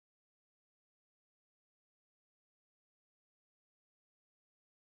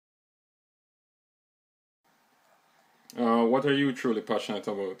What are you truly passionate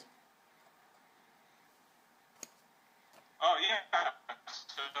about? Oh yeah.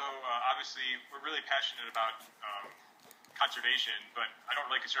 So obviously, we're really passionate about conservation, but I don't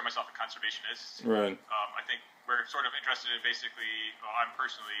really consider myself a conservationist. Right. I think we're sort of interested in basically, well, I'm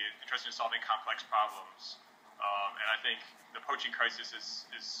personally interested in solving complex problems, and I think the poaching crisis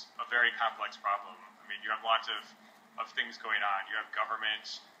is a very complex problem. I mean, you have lots of things going on. You have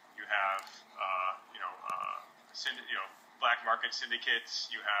government, you have black market syndicates,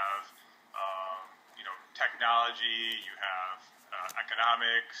 you have technology, you have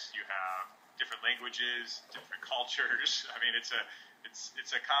economics, you have different languages, different cultures. I mean, it's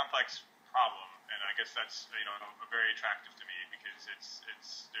a complex problem, and I guess that's very attractive to me because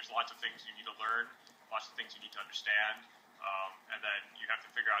there's lots of things you need to learn, lots of things you need to understand, and then you have to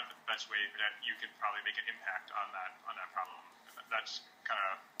figure out the best way that you can probably make an impact on that problem. That's kind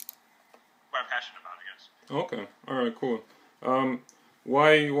of what I'm passionate about, I guess. Okay. All right. Cool.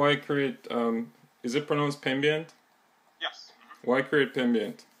 Why create? Is it pronounced Pembient? Yes. Mm-hmm. Why create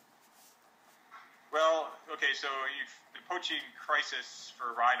Pembient? Well, okay, so the poaching crisis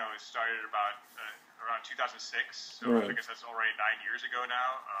for rhinos started about around 2006. So Right. I guess that's already 9 years ago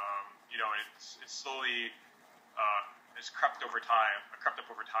now. It's slowly has crept up over time.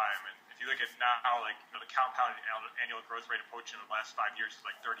 And if you look at now, like the compounded annual growth rate of poaching in the last 5 years is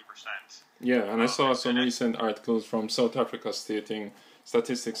like 30%. Yeah, and I saw some And recent articles from South Africa stating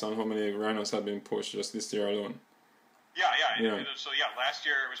statistics on how many rhinos have been poached just this year alone. Yeah, yeah. Yeah. So yeah, last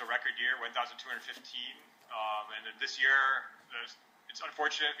year it was a record year, 1,215, and then this year it's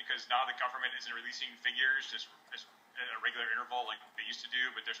unfortunate because now the government isn't releasing figures just at a regular interval like they used to do.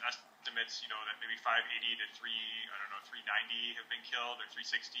 But there's estimates, that maybe 580 to 390 have been killed or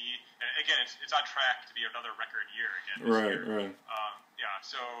 360. And again, it's on track to be another record year again this Right. year. Right. Yeah.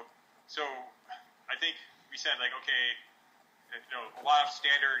 So I think we said like okay. A lot of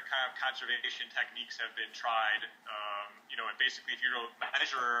standard kind of conservation techniques have been tried, and basically if you don't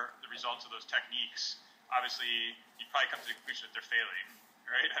measure the results of those techniques, obviously you probably come to the conclusion that they're failing,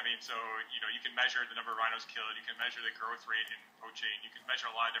 right? I mean, so, you can measure the number of rhinos killed, you can measure the growth rate in poaching, you can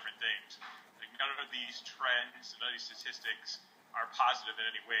measure a lot of different things. Like, none of these trends, none of these statistics are positive in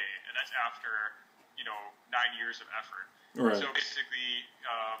any way, and that's after, 9 years of effort. Right. So basically,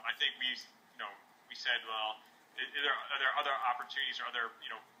 I think we said, well, are there other opportunities or other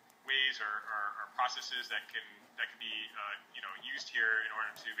ways or processes that can be used here in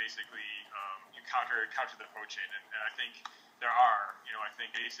order to basically counter the poaching? And I think there are. I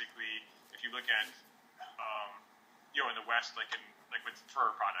think basically if you look at in the West, like with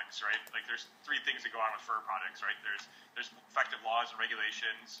fur products, right? Like there's three things that go on with fur products, right? There's effective laws and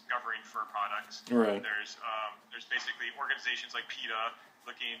regulations governing fur products. Right. There's basically organizations like PETA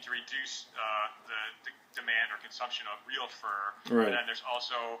looking to reduce the demand or consumption of real fur. Right. And then there's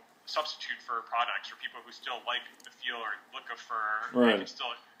also substitute fur products for people who still like the feel or look of fur. Right. They can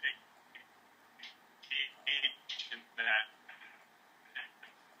still engage in that.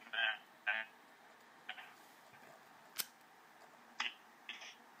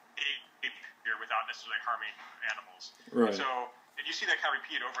 Without necessarily harming animals. Right. So, and you see that kind of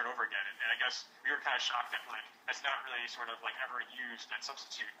repeated over and over again. And I guess we were kind of shocked that like that's not really sort of like ever used. That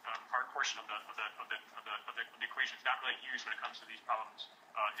substitute portion of the equation is not really used when it comes to these problems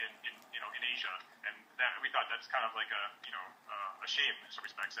in Asia. And that we thought that's kind of like a shame in some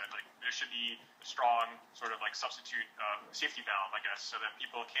respects that like there should be a strong sort of like substitute safety valve, I guess, so that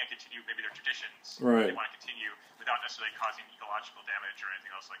people can continue maybe their traditions. Right. They want to continue without necessarily causing ecological damage or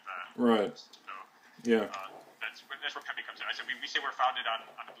anything else like that. Right. So, yeah. That's where Pembient comes in. I said we say we're founded on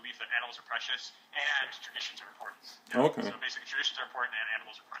the belief that animals are precious and traditions are important. Okay. So basically, traditions are important and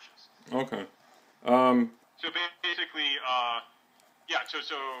animals are precious. Okay. So basically, So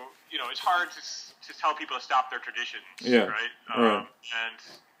it's hard to tell people to stop their traditions. Yeah. Right. Right. And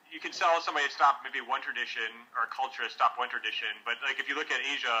you can tell somebody to stop maybe one tradition or a culture to stop one tradition, but like if you look at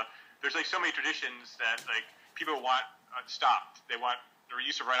Asia, there's like so many traditions that like people want stopped. They want the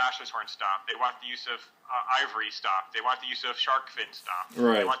use of rhinoceros horn stopped. They want the use of ivory stopped. They want the use of shark fin stopped.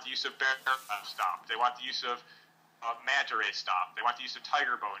 Right. They want the use of bear stopped. They want the use of manta ray stopped. They want the use of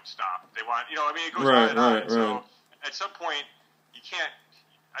tiger bone stopped. They want, it goes on and on. Right. So at some point, you can't.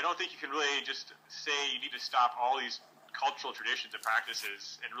 I don't think you can really just say you need to stop all these cultural traditions and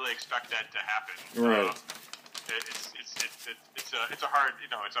practices and really expect that to happen. Right. It's a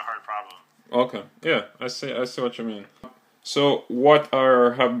hard problem. Okay. Yeah, I see what you mean. So, what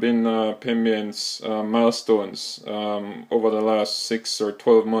have been Pembient's milestones over the last 6 or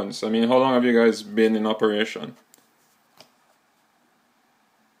 12 months? I mean, how long have you guys been in operation?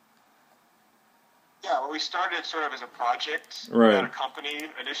 Yeah, well, we started sort of as a project Right. at a company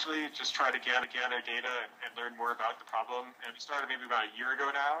initially, just try to gather data and learn more about the problem. And we started maybe about a year ago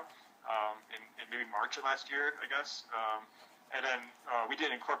now, in maybe March of last year, I guess. And then we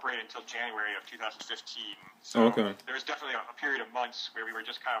didn't incorporate it until January of 2015. So Okay. there was definitely a period of months where we were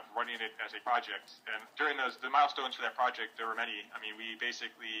just kind of running it as a project. And during the milestones for that project, there were many. I mean,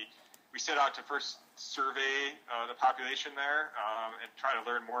 we set out to first survey the population there and try to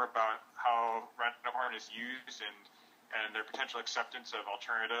learn more about how rhino horn is used and their potential acceptance of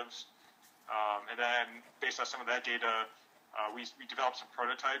alternatives. And then based on some of that data, we developed some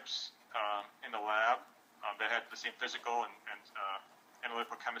prototypes in the lab that had the same physical and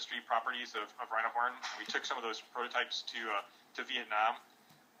analytical chemistry properties of rhino horn. We took some of those prototypes to Vietnam,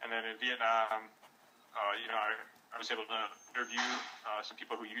 and then in Vietnam, I was able to interview some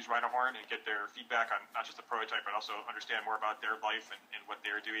people who use rhino horn and get their feedback on not just the prototype, but also understand more about their life and what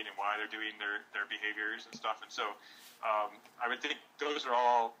they're doing and why they're doing their behaviors and stuff. And so I would think those are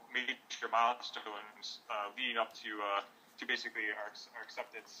all major milestones leading up to basically our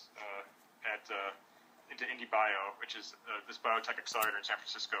acceptance into Indie Bio, which is this biotech accelerator in San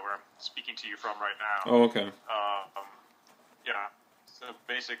Francisco, where I'm speaking to you from right now. Oh, okay. Yeah. So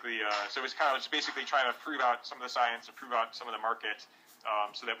basically, so it's kind of just basically trying to prove out some of the science and prove out some of the market,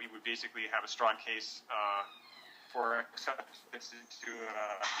 so that we would basically have a strong case for acceptance into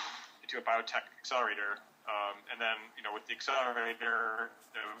a biotech accelerator. And then, with the accelerator,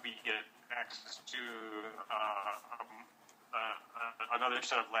 we get access to another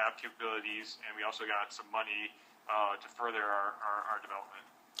set of lab capabilities, and we also got some money to further our development.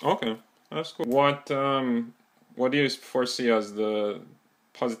 Okay, that's cool. What do you foresee as the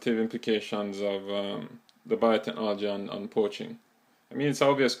positive implications of the biotechnology on poaching? I mean, it's an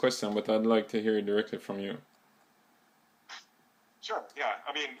obvious question, but I'd like to hear it directly from you. Sure. Yeah.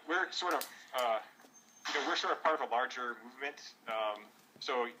 I mean, we're sort of part of a larger movement.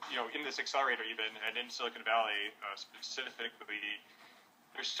 So, in this accelerator even, and in Silicon Valley specifically,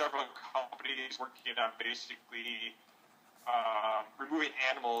 there's several companies working on basically removing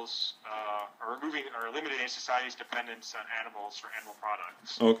animals or eliminating society's dependence on animals for animal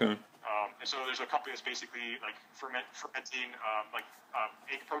products. Okay. And so there's a company that's basically like fermenting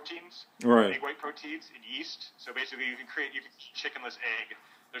egg proteins, Right. egg white proteins in yeast. So basically you can eat chickenless egg.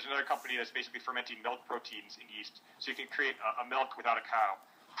 There's another company that's basically fermenting milk proteins in yeast. So you can create a milk without a cow.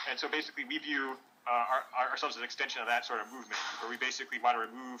 And so basically we view ourselves as an extension of that sort of movement, where we basically want to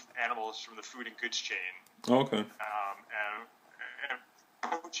remove animals from the food and goods chain. Okay. And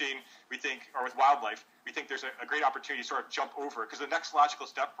poaching, we think, or with wildlife, we think there's a great opportunity to sort of jump over, because the next logical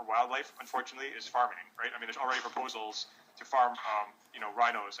step for wildlife, unfortunately, is farming, right? I mean, there's already proposals to farm,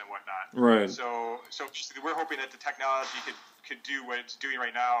 rhinos and whatnot. Right. So we're hoping that the technology could do what it's doing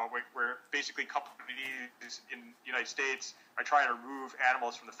right now, where basically companies in the United States are trying to remove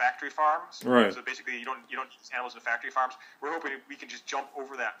animals from the factory farms. Right. So basically, you don't use animals in the factory farms. We're hoping we can just jump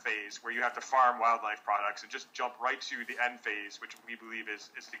over that phase where you have to farm wildlife products and just jump right to the end phase, which we believe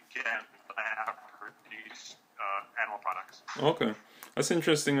is again lab-produced animal produces. Okay, that's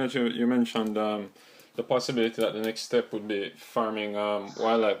interesting that you mentioned the possibility that the next step would be farming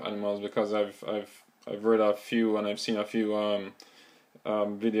wildlife animals, because I've read a few and I've seen a few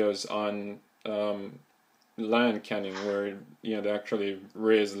videos on lion canning, where they actually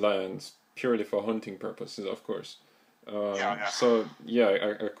raise lions purely for hunting purposes, of course. Yeah. So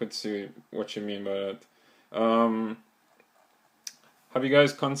yeah, I could see what you mean by that. Have you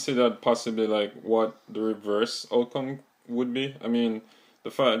guys considered possibly like what the reverse outcome would be? I mean,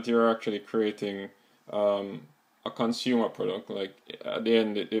 the fact that you're actually creating a consumer product, like at the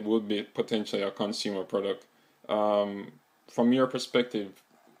end it would be potentially a consumer product. From your perspective,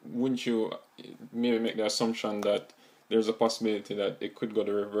 wouldn't you maybe make the assumption that there's a possibility that it could go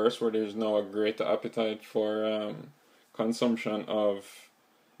the reverse, where there's now a greater appetite for consumption of,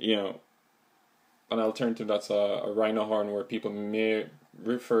 an alternative that's a rhino horn, where people may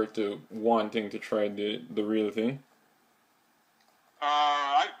refer to wanting to try the real thing?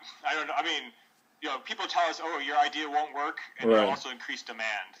 I don't know. I mean, people tell us, "Oh, your idea won't work," and Right. they'll also increase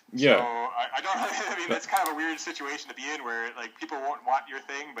demand. Yeah. So I don't. I mean, that's kind of a weird situation to be in, where like people won't want your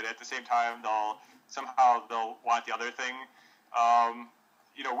thing, but at the same time, they'll want the other thing.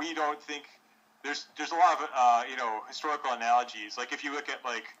 We don't think there's a lot of historical analogies. Like if you look at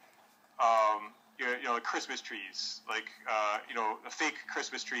Christmas trees, like fake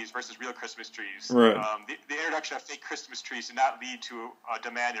Christmas trees versus real Christmas trees. Right. The introduction of fake Christmas trees did not lead to a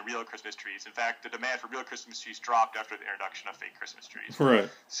demand in real Christmas trees. In fact, the demand for real Christmas trees dropped after the introduction of fake Christmas trees. Right.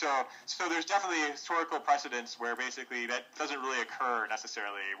 So there's definitely historical precedents where basically that doesn't really occur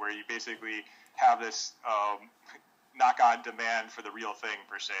necessarily, where you basically have this knock-on demand for the real thing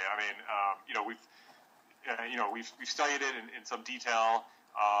per se. I mean, we've studied it in some detail.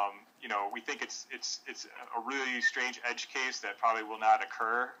 We think it's a really strange edge case that probably will not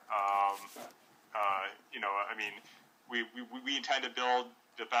occur. I mean, we intend to build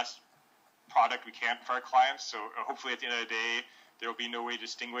the best product we can for our clients. So hopefully at the end of the day, there will be no way to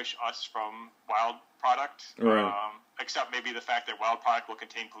distinguish us from wild product, right. Except maybe the fact that wild product will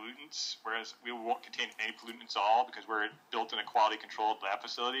contain pollutants, whereas we won't contain any pollutants at all because we're built in a quality-controlled lab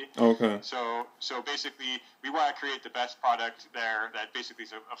facility. Okay. So basically, we want to create the best product there that basically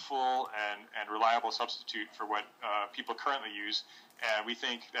is a full and reliable substitute for what people currently use. And we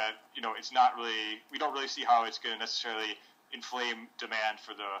think that it's not really, we don't really see how it's going to necessarily inflame demand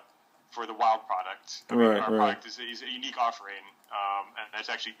for the wild product. I mean, our product is a unique offering, and it's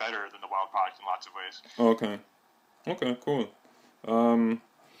actually better than the wild product in lots of ways. Okay, cool.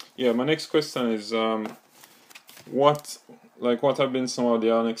 My next question is, what have been some of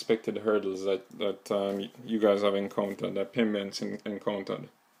the unexpected hurdles that you guys have encountered, that Pembient's encountered?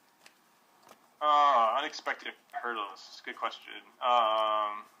 Unexpected hurdles. It's a good question.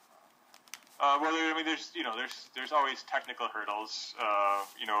 There's always technical hurdles,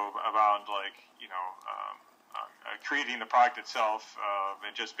 around creating the product itself,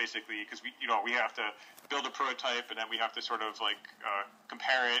 and just basically because we have to build a prototype and then we have to sort of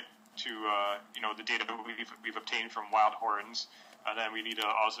compare it to the data we've obtained from wild horns, and then we need to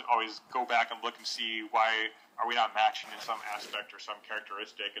also always go back and look and see why are we not matching in some aspect or some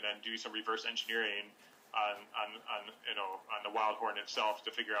characteristic, and then do some reverse engineering on the wild horn itself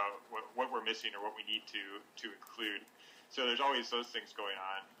to figure out what we're missing or what we need to include. So there's always those things going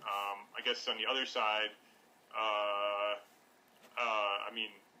on. I guess on the other side,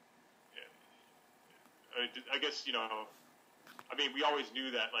 we always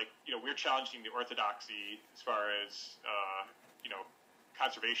knew that we're challenging the orthodoxy as far as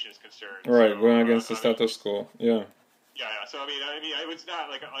conservation is concerned. Right, so, going against the status quo. Yeah. Yeah. So it's not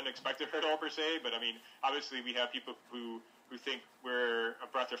like an unexpected hurdle per se, but obviously we have people who think we're a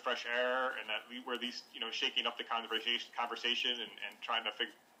breath of fresh air, and that we're at least shaking up the conversation and trying to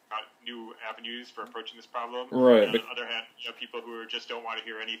figure out new avenues for approaching this problem. Right. And on the other hand, people who just don't want to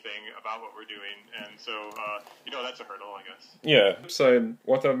hear anything about what we're doing, and so that's a hurdle, I guess. Yeah. So,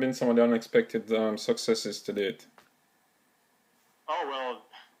 what have been some of the unexpected successes to date? Oh well,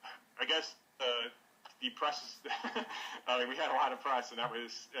 I guess the press. We had a lot of press, and that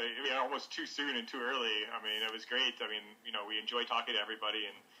was almost too soon and too early. It was great. We enjoy talking to everybody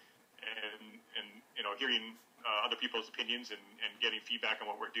and hearing other people's opinions and getting feedback on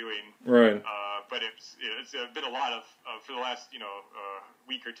what we're doing. Right. But it's been a lot of for the last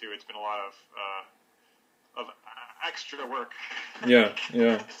week or two. It's been a lot of extra work. Yeah.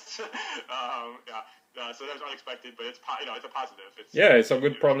 So that was unexpected, but it's a positive. It's a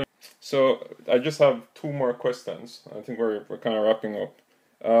good problem. So I just have two more questions. I think we're kind of wrapping up.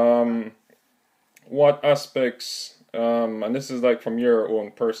 What aspects, and this is from your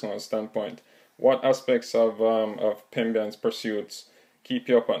own personal standpoint, what aspects of Pembient's pursuits keep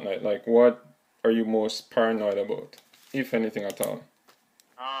you up at night? What are you most paranoid about, if anything at all?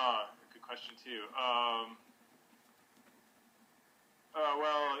 Good question too.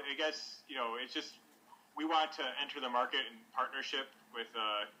 Well, I guess it's just we want to enter the market in partnership with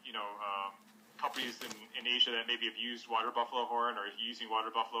companies in Asia that maybe have used water buffalo horn or using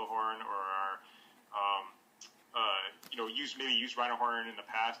water buffalo horn, or are used rhino horn in the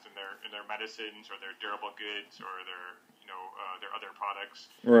past in their medicines or their durable goods or their other products.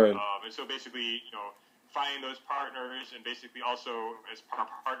 Right. And so basically, finding those partners, and basically also as part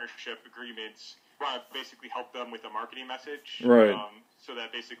of partnership agreements, we want to basically help them with a marketing message. Right. So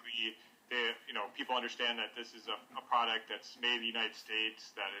that basically people understand that this is a product that's made in the United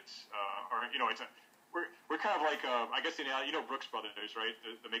States, that it's we're kind of like I guess Brooks Brothers, right?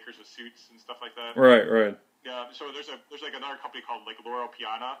 The makers of suits and stuff like that. Right. Yeah. So there's another company called Laurel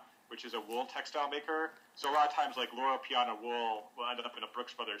Piana, which is a wool textile maker. So a lot of times Laurel Piana wool will end up in a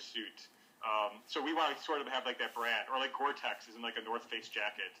Brooks Brothers suit. So we want to sort of have that brand, or Gore-Tex is in a North Face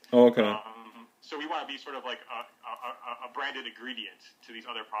jacket. Okay. So we want to be sort of a branded ingredient to these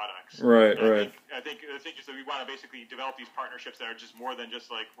other products. Right. I think the thing is that we want to basically develop these partnerships that are just more than just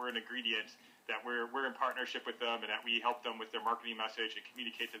we're an ingredient that we're in partnership with them, and that we help them with their marketing message and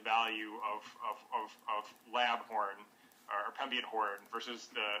communicate the value of lab horn or Pembient horn versus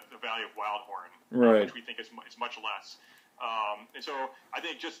the value of wild horn, right. Which we think is much less. And so I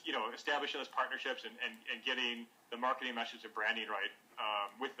think just establishing those partnerships and getting the marketing message and branding right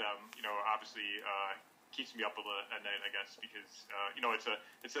with them, obviously keeps me up at night, I guess, because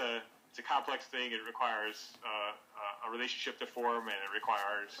it's a complex thing. It requires a relationship to form, and it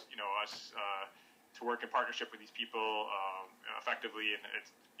requires us to work in partnership with these people effectively. And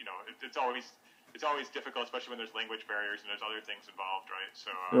it's always difficult, especially when there's language barriers and there's other things involved, right?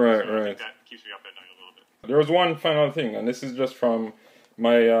 So right. I think that keeps me up at night a little bit. There was one final thing, and this is just from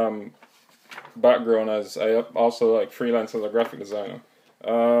my background, as I also freelance as a graphic designer.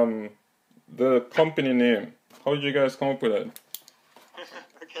 The company name. How did you guys come up with it?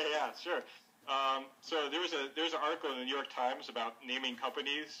 Okay, yeah, sure. So there was an article in the New York Times about naming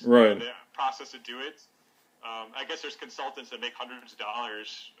companies, right? And the process to do it. I guess there's consultants that make hundreds of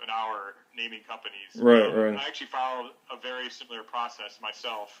dollars an hour naming companies. Right. I actually followed a very similar process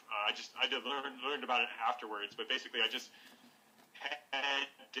myself. I learned about it afterwards, but basically I just had a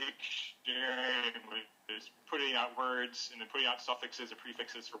dictionary and was putting out words and then putting out suffixes and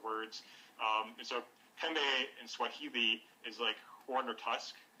prefixes for words. And so Pembe in Swahili is like horn or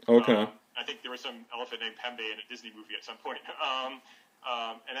tusk. Okay. I think there was some elephant named Pembe in a Disney movie at some point.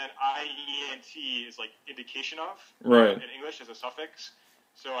 And then IENT is like indication of, right, in English as a suffix.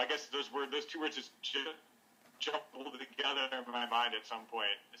 So I guess those two words just jumbled together in my mind at some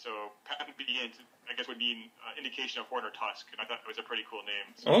point. So Pembient, I guess, would mean indication of horn or tusk, and I thought it was a pretty cool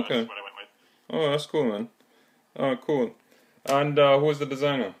name. So okay. That's what I went with. Oh, that's cool, man. Oh, cool. And who was the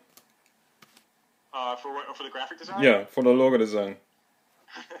designer? For the graphic design? Yeah, for the logo design.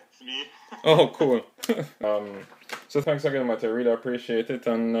 It's me. Oh, cool. So thanks again, Matt. I really appreciate it,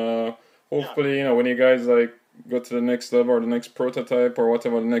 and hopefully, when you guys go to the next level or the next prototype or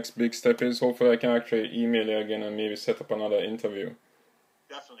whatever the next big step is, hopefully I can actually email you again and maybe set up another interview.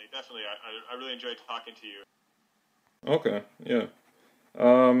 Definitely. I really enjoyed talking to you. Okay, yeah.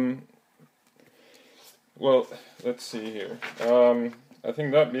 Well, let's see here. I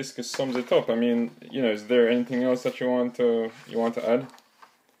think that basically sums it up. I mean, is there anything else that you want to add?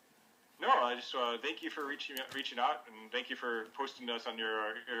 No, I just thank you for reaching out, and thank you for posting us on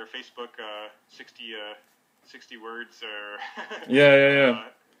your Facebook 60 words or yeah,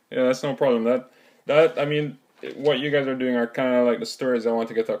 that's no problem. That I mean, what you guys are doing are kind of like the stories I want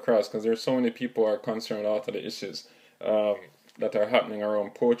to get across, because there's so many people are concerned with all of the issues that are happening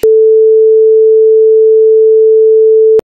around poaching.